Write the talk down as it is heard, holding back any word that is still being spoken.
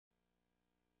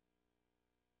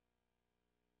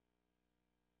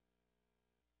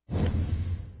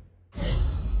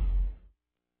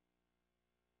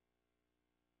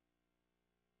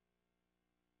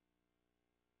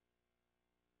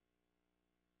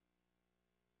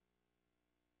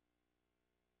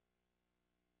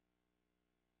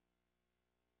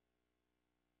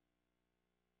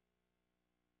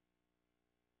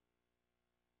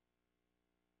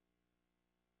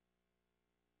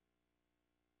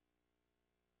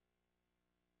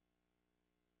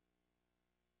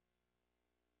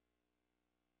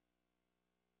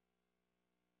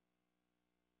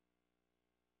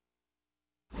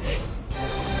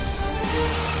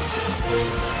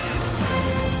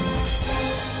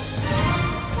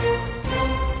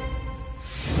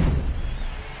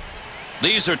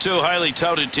These are two highly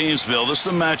touted teams, Bill. This is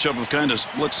a matchup of kind of,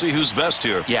 let's see who's best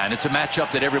here. Yeah, and it's a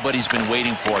matchup that everybody's been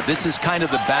waiting for. This is kind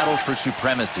of the battle for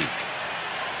supremacy.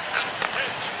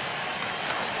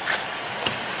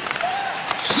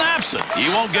 Snaps it. He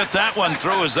won't get that one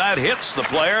through as that hits the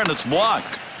player, and it's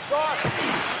blocked.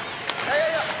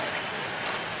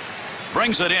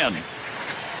 Brings it in.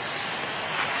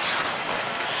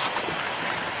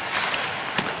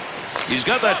 He's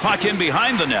got that puck in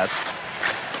behind the net.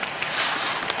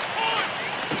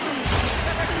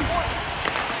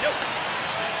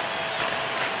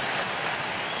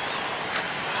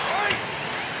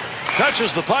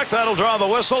 Touches the puck. That'll draw the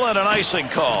whistle and an icing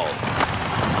call.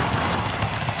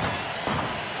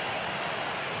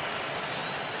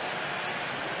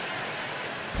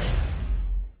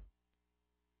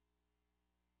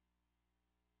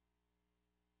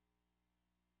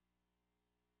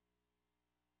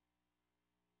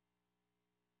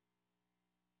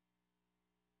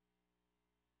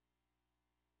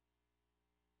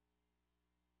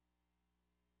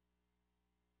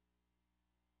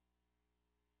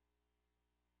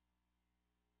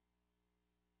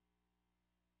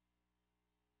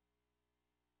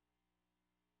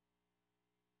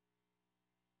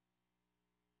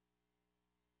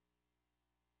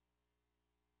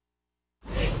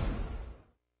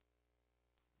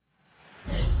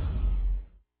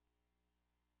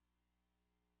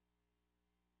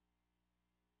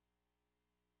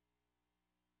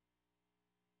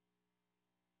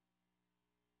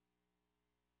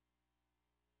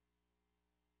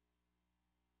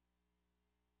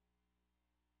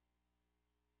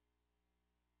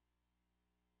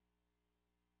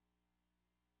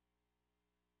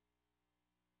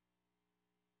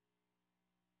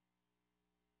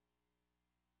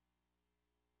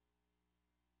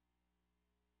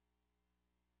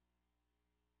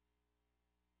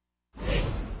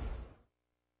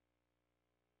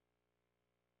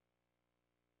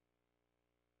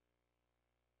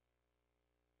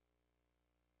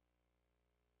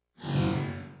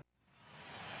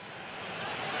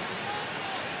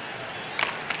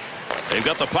 They've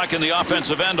got the puck in the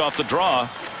offensive end off the draw.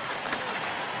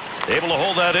 Able to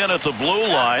hold that in at the blue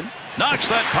line. Knocks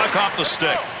that puck off the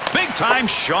stick. Big time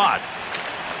shot.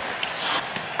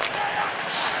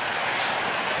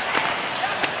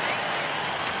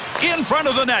 In front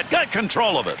of the net. Got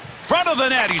control of it. Front of the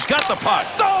net. He's got the puck.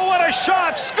 Oh, what a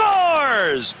shot.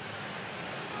 Scores!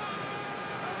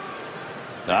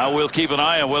 Now we'll keep an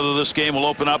eye on whether this game will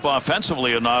open up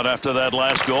offensively or not after that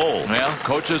last goal. Well,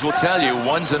 coaches will tell you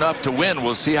one's enough to win.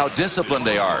 We'll see how disciplined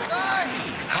they are.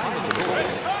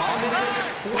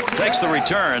 Takes the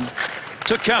return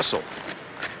to Kessel.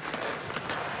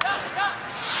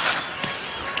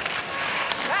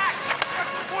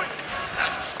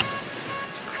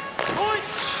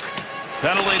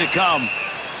 Penalty to come.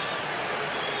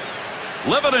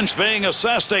 Levitin's being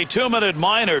assessed a 2-minute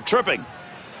minor, tripping.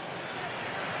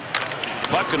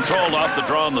 Puck controlled off the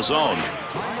draw in the zone.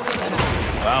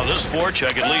 Wow, this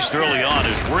forecheck, at least early on,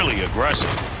 is really aggressive.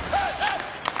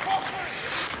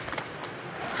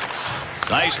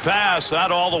 Nice pass,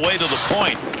 that all the way to the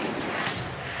point.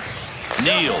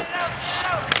 Neal.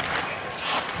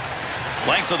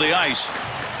 Length of the ice.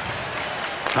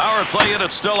 Power play in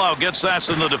it, still out. Gets that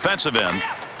in the defensive end.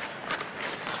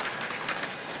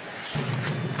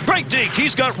 Great deke,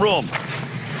 he's got room.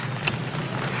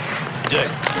 Dick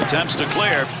attempts to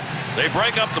clear. They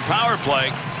break up the power play.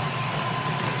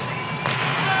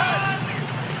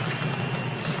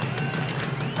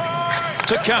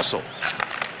 To Kessel.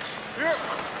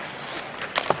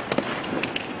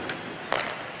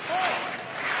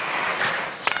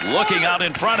 Looking out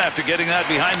in front after getting that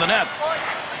behind the net.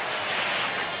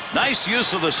 Nice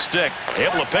use of the stick.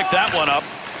 Able to pick that one up.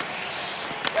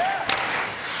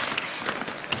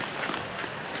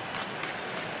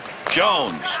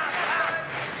 Jones.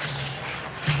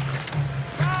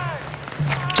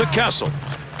 To Kessel.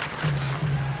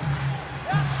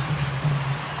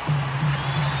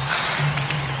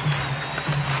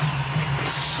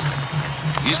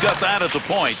 He's got that at the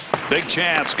point. Big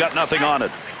chance, got nothing on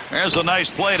it. There's a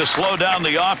nice play to slow down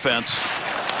the offense.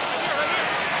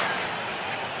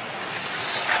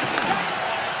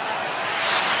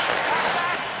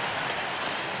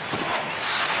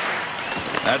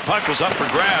 That puck was up for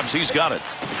grabs. He's got it.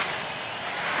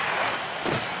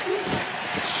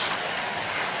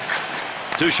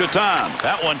 To Shatan.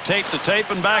 That one taped to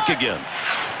tape and back again.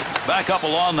 Back up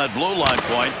along that blue line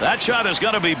point. That shot is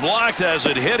going to be blocked as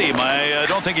it hit him. I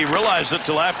don't think he realized it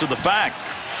till after the fact.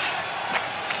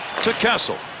 To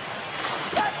Kessel.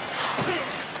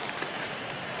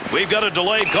 We've got a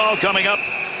delayed call coming up.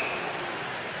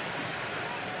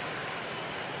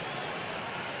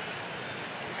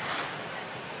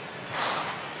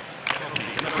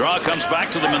 Draw comes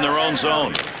back to them in their own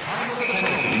zone.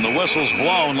 And the whistle's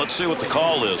blown. Let's see what the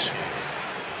call is.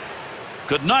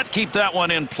 Could not keep that one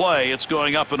in play. It's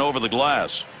going up and over the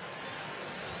glass.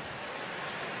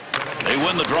 They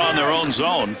win the draw in their own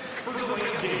zone.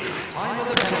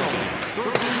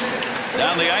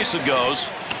 Down the ice it goes.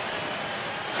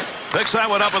 Picks that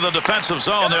one up in the defensive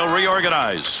zone. They'll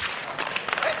reorganize.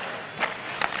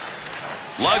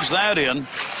 Lugs that in.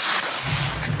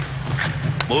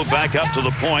 Move back up to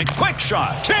the point. Quick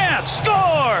shot. Chance.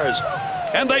 Scores.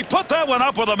 And they put that one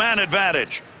up with a man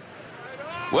advantage.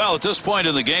 Well, at this point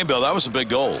in the game, Bill, that was a big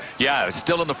goal. Yeah, it's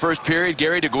still in the first period,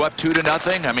 Gary, to go up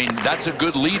 2-0. I mean, that's a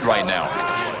good lead right now.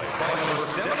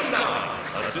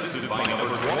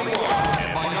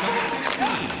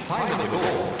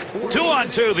 Two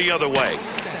on two the other way.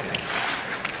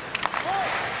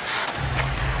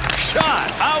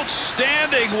 Shot.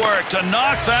 Outstanding work to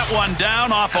knock that one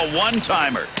down off a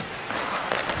one-timer.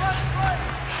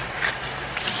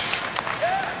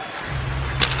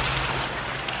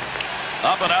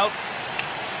 Up and out.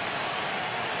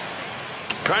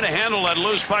 Trying to handle that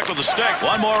loose puck with the stick.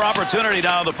 One more opportunity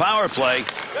now on the power play.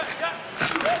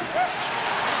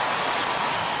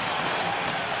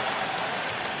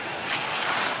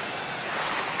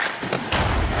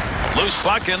 Loose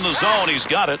puck in the zone. He's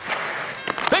got it.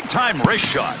 Big time wrist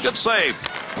shot. Good save.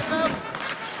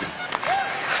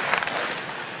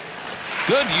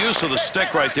 Good use of the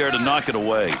stick right there to knock it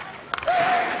away.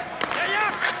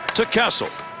 To Kessel.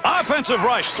 Offensive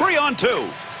rush. 3 on 2.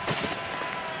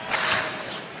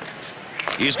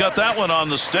 He's got that one on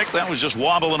the stick. That was just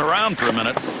wobbling around for a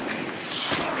minute.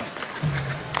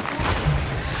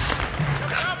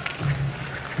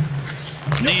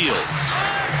 Neal.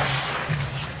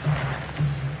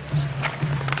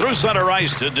 Through center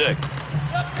ice to Dick.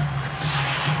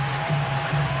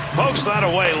 Pokes that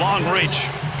away. Long reach.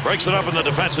 Breaks it up in the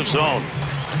defensive zone.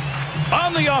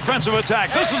 On the offensive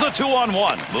attack. This is a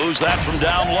 2-on-1. Moves that from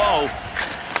down low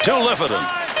to Lifferton.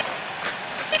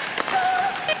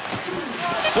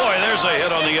 Boy, there's a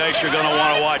hit on the ice you're going to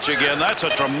want to watch again. That's a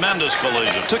tremendous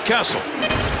collision. To Kessel.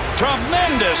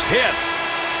 Tremendous hit.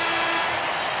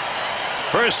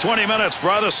 First 20 minutes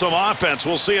brought us some offense.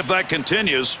 We'll see if that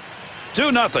continues.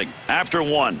 2-0 after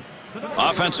 1.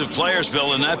 Offensive players,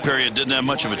 Bill, in that period didn't have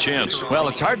much of a chance. Well,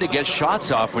 it's hard to get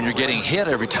shots off when you're getting hit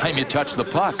every time you touch the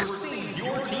puck.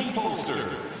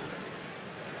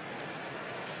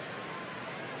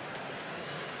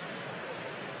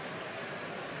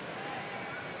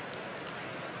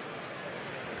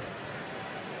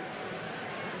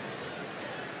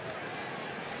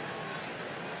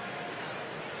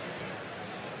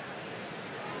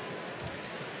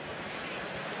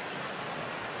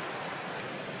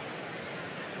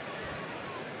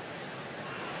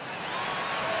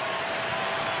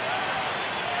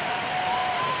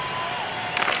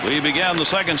 We began the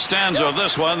second stanza of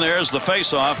this one. There's the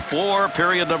face-off for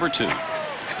period number 2.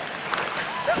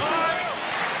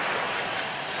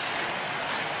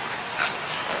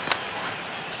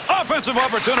 Offensive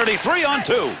opportunity. 3 on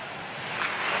 2.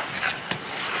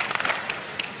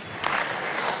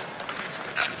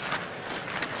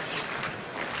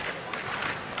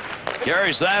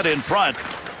 Carries that in front.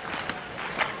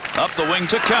 Up the wing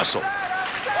to Kessel.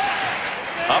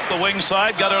 Up the wing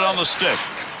side. Got it on the stick.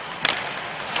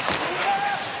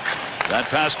 That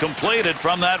pass completed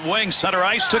from that wing center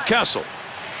ice to Kessel.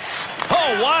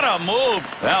 Oh, what a move.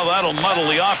 Well, that'll muddle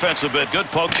the offense a bit. Good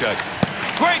poke check.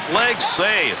 Great leg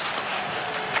save.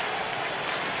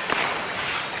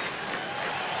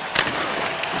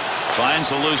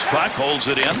 Finds a loose puck, holds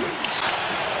it in.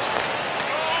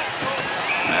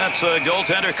 That's a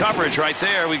goaltender coverage right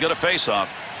there. We got a face-off.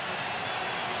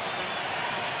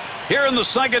 Here in the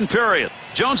second period.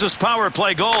 Jones's power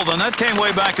play goal, and that came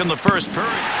way back in the first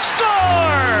period.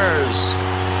 Scores!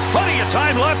 Plenty of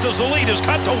time left as the lead is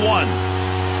cut to 1.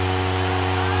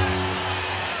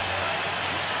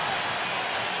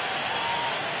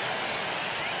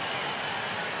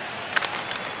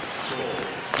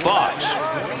 Fox.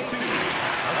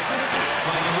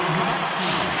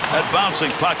 That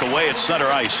bouncing puck away at center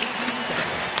ice.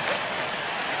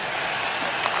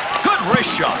 Good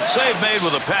wrist shot. Save made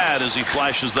with a pad as he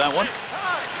flashes that one.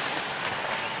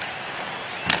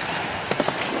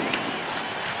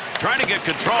 Trying to get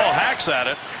control, hacks at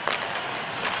it.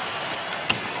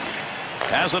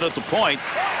 Has it at the point.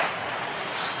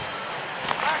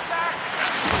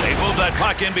 They move that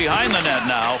puck in behind the net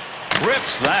now.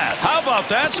 Rips that. How about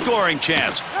that scoring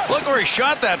chance? Look where he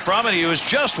shot that from, and he was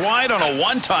just wide on a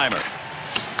one-timer.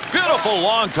 Beautiful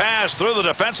long pass through the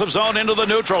defensive zone into the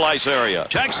neutral ice area.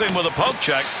 Checks him with a poke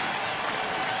check.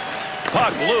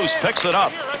 Puck loose, picks it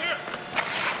up.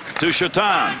 To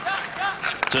Shatan.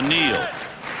 To Neal.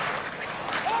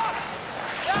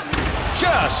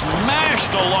 Just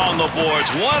mashed along the boards.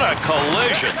 What a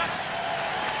collision.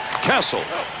 Kessel.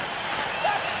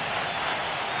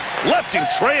 Left him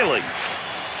trailing.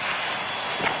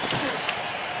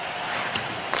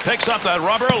 Picks up that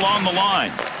rubber along the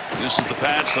line. Uses the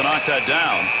pads to knock that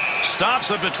down. Stops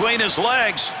it between his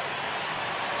legs.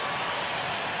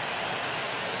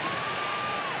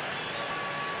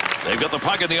 They've got the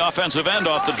puck in the offensive end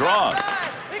off the draw.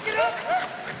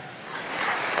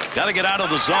 Got to get out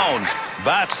of the zone.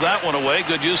 Bats that one away.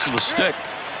 Good use of the stick.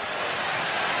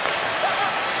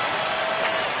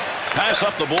 Pass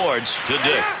up the boards to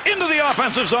Dick. Into the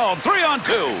offensive zone.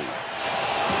 3-on-2.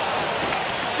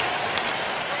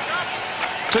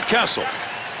 To Kessel.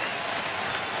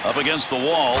 Up against the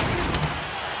wall.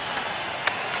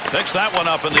 Picks that one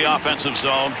up in the offensive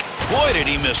zone. Boy, did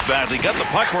he miss badly. Got the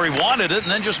puck where he wanted it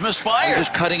and then just misfired.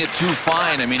 Just cutting it too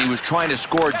fine. I mean, he was trying to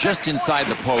score just inside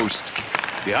the post.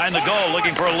 Behind the goal,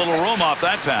 looking for a little room off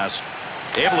that pass.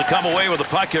 Able to come away with the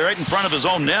puck here right in front of his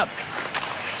own net.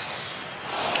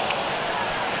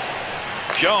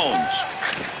 Jones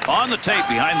on the tape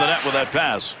behind the net with that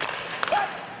pass.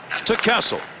 To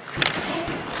Kessel.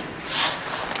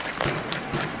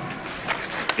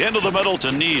 Into the middle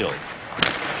to Neal.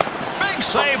 Big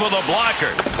save with a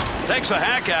blocker. Takes a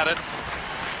hack at it.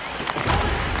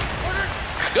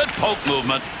 Good poke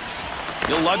movement.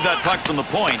 He'll lug that puck from the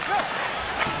point.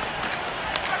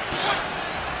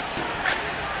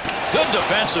 Good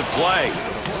defensive play.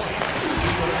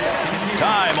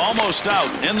 Time almost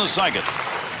out in the second.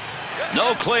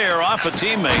 No clear off a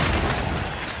teammate.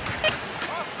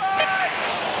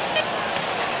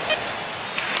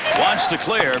 Wants to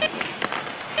clear.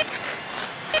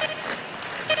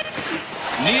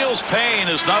 Neal's pain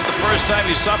is not the first time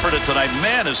he suffered it tonight.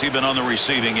 Man, has he been on the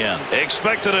receiving end.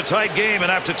 Expected a tight game,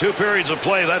 and after 2 periods of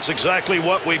play, that's exactly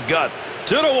what we've got.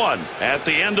 2-1 at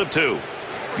the end of 2.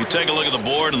 You take a look at the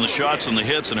board and the shots and the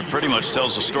hits, and it pretty much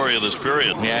tells the story of this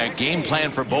period. Yeah, game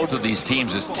plan for both of these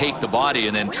teams is take the body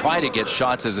and then try to get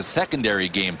shots as a secondary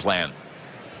game plan.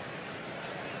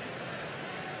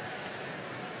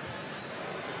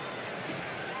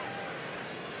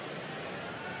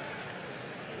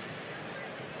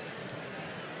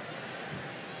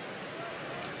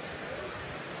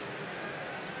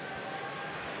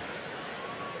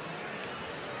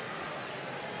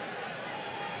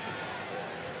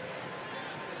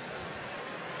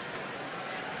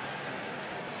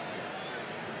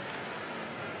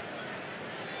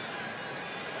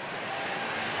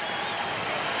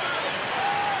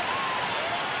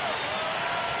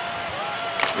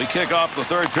 We kick off the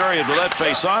third period with that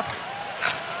face-off.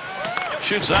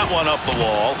 Shoots that one up the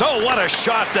wall. Oh, what a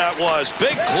shot that was.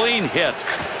 Big, clean hit.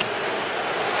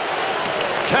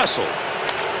 Kessel.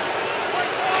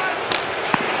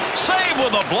 Save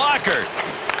with a blocker.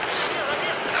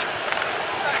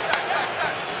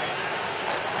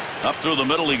 Up through the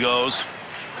middle he goes.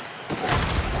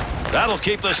 That'll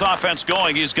keep this offense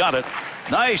going. He's got it.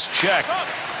 Nice check.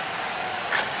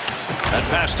 That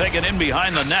pass taken in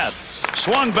behind the net.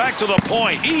 Swung back to the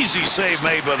point. Easy save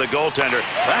made by the goaltender.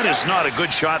 That is not a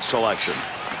good shot selection.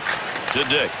 To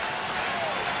Dick.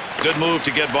 Good move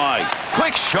to get by.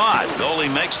 Quick shot.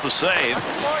 Goalie makes the save.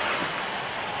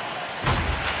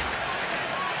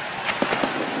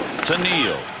 To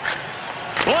Neal.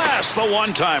 Blast the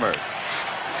one-timer.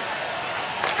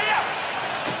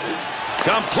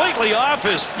 Completely off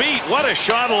his feet. What a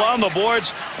shot along the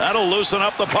boards. That'll loosen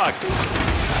up the puck.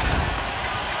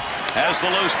 Has the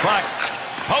loose puck.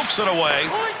 Pokes it away.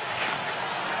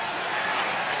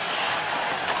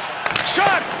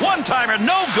 Shot! One-timer,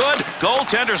 no good.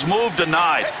 Goaltender's move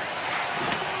denied.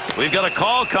 We've got a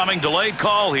call coming. Delayed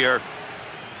call here.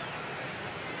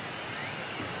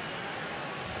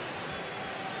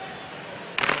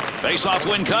 Face-off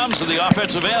win comes to the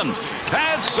offensive end.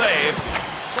 Pad save.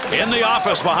 In the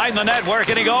office behind the net. Where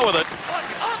can he go with it?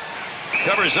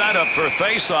 Covers that up for a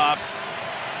face-off.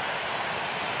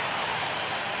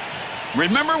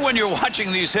 Remember, when you're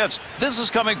watching these hits, this is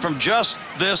coming from just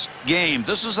this game.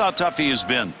 This is how tough he has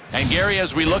been. And Gary,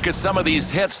 as we look at some of these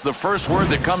hits, the first word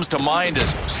that comes to mind is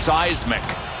seismic.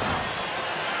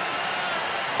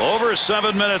 Over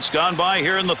 7 minutes gone by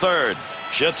here in the third.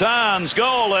 Chatan's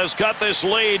goal has cut this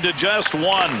lead to just 1.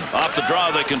 Off the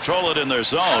draw, they control it in their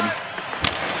zone.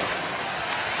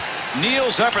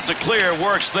 Neal's effort to clear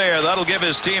works there. That'll give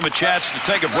his team a chance to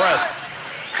take a breath.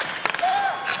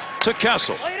 To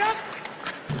Kessel.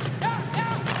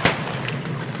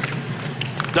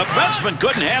 Defenseman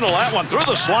couldn't handle that one through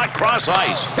the slot, cross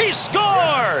ice. He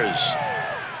scores!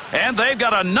 And they've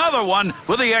got another one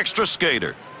with the extra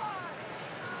skater.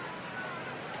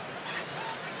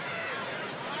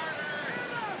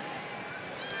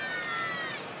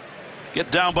 Get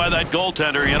down by that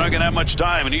goaltender. You're not going to have much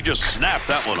time, and he just snapped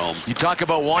that one home. You talk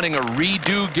about wanting a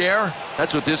redo, Gare.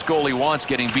 That's what this goalie wants,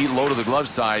 getting beat low to the glove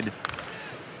side.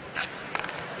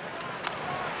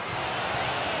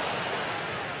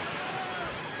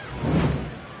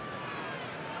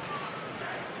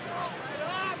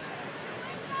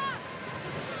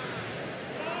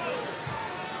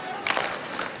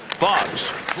 Fox.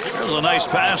 There's a nice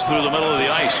pass through the middle of the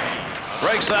ice.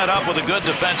 Breaks that up with a good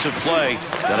defensive play.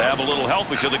 Got to have a little help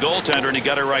to the goaltender, and he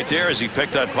got it right there as he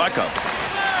picked that puck up.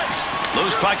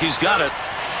 Loose puck, he's got it.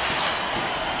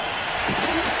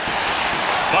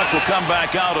 Puck will come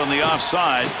back out on the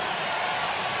offside.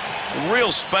 A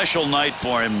real special night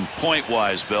for him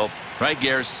point-wise, Bill. Right,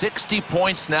 Gare. 60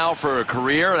 points now for a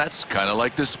career. That's kind of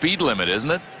like the speed limit, isn't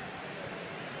it?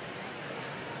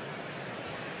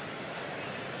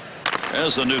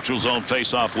 There's the neutral zone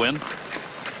face-off win.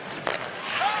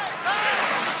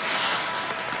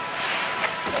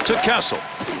 To Kessel.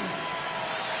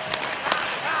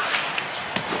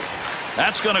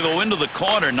 That's going to go into the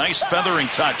corner. Nice feathering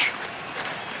touch.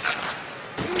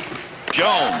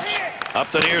 Jones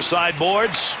up the near side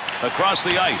boards, across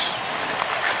the ice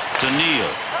to Neal.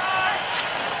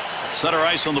 Center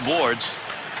ice on the boards.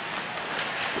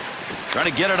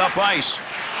 Trying to get it up ice.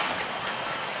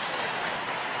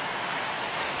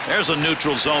 There's a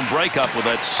neutral zone breakup with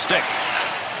that stick.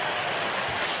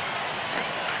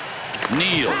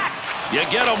 Neal. You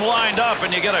get them lined up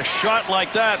and you get a shot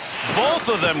like that. Both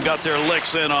of them got their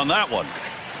licks in on that one.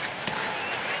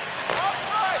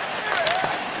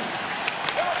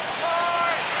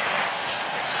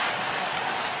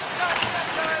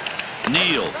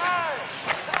 Neal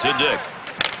to Dick.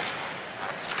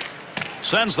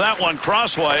 Sends that one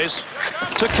crossways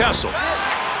to Kessel.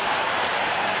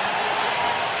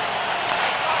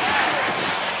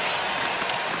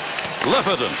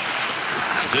 Lifferton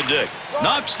to Dick.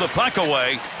 Knocks the puck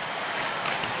away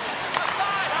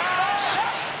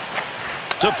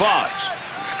to Fox.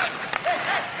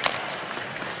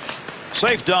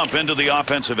 Safe dump into the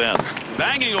offensive end.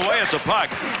 Banging away at the puck.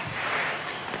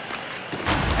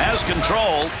 Has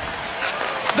control.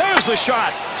 There's the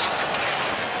shot.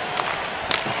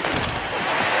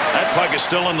 That puck is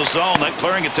still in the zone. That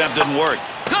clearing attempt didn't work.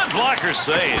 Good blocker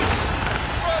save.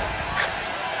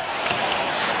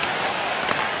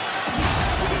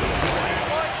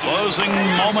 Closing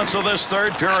moments of this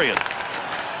third period.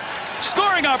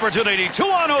 Scoring opportunity,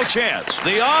 2-on-0 chance.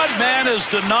 The odd man is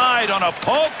denied on a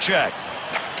poke check.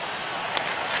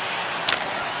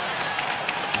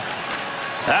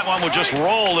 That one would just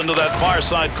roll into that far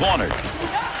side corner.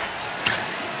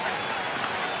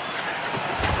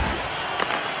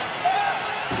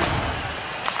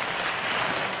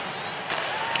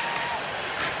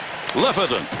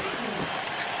 Lifferton.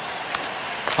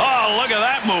 Oh, look at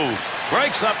that move.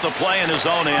 Breaks up the play in his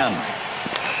own end.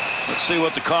 Let's see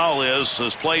what the call is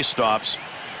as play stops.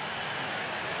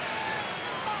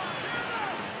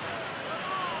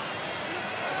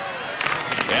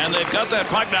 And they've got that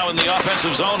puck now in the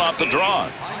offensive zone off the draw.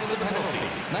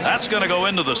 That's going to go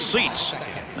into the seats.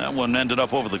 That one ended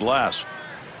up over the glass.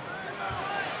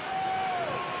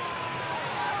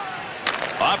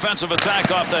 Offensive attack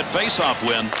off that faceoff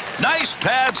win. Nice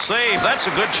pad save. That's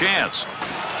a good chance.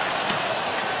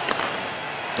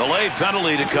 Delayed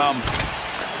penalty to come.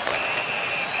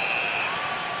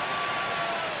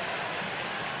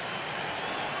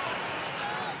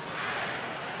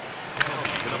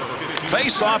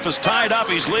 Face-off is tied up.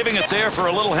 He's leaving it there for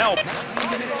a little help.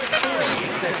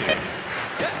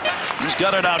 He's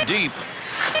got it out deep.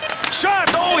 Shot!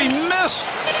 Oh, he missed!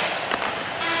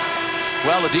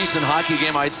 Well, a decent hockey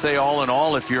game, I'd say, all in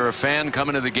all. If you're a fan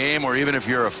coming to the game, or even if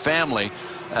you're a family,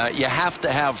 you have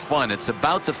to have fun. It's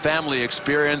about the family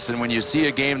experience, and when you see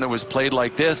a game that was played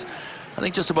like this, I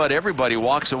think just about everybody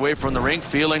walks away from the rink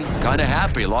feeling kind of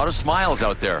happy. A lot of smiles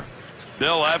out there.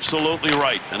 Bill, absolutely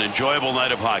right. An enjoyable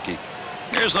night of hockey.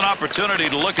 Here's an opportunity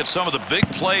to look at some of the big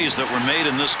plays that were made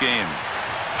in this game.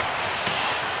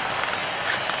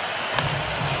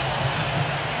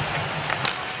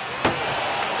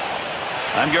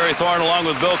 I'm Gary Thorne along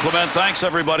with Bill Clement. Thanks,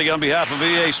 everybody, on behalf of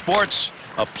EA Sports.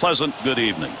 A pleasant good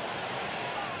evening.